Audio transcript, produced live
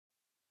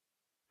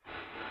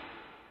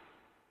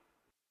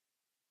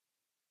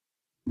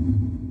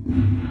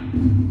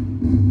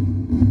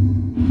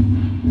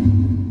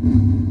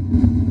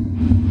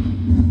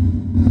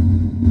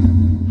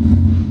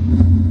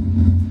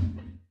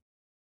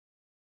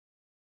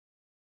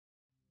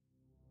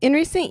In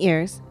recent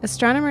years,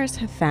 astronomers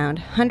have found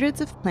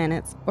hundreds of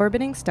planets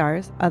orbiting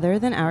stars other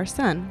than our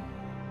Sun.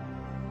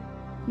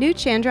 New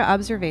Chandra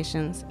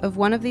observations of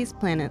one of these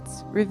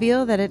planets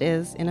reveal that it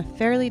is in a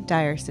fairly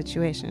dire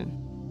situation.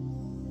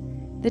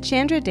 The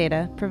Chandra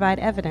data provide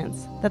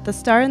evidence that the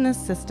star in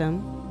this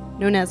system,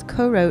 known as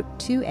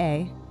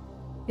CoRoT-2A,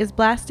 is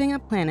blasting a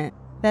planet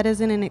that is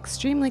in an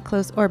extremely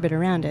close orbit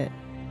around it,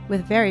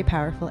 with very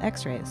powerful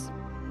X-rays.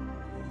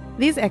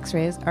 These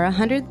X-rays are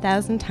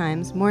 100,000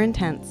 times more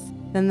intense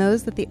than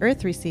those that the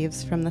Earth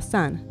receives from the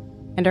Sun,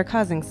 and are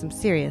causing some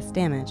serious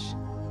damage.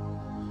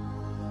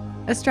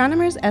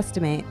 Astronomers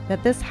estimate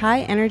that this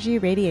high-energy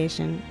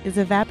radiation is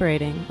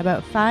evaporating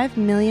about 5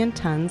 million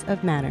tons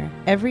of matter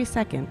every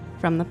second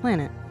from the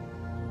planet.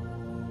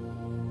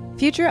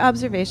 Future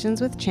observations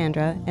with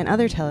Chandra and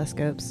other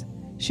telescopes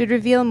should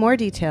reveal more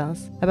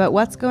details about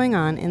what's going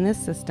on in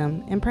this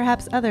system and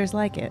perhaps others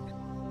like it.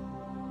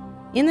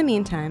 In the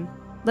meantime,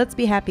 let's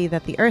be happy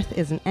that the Earth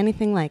isn't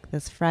anything like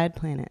this fried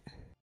planet.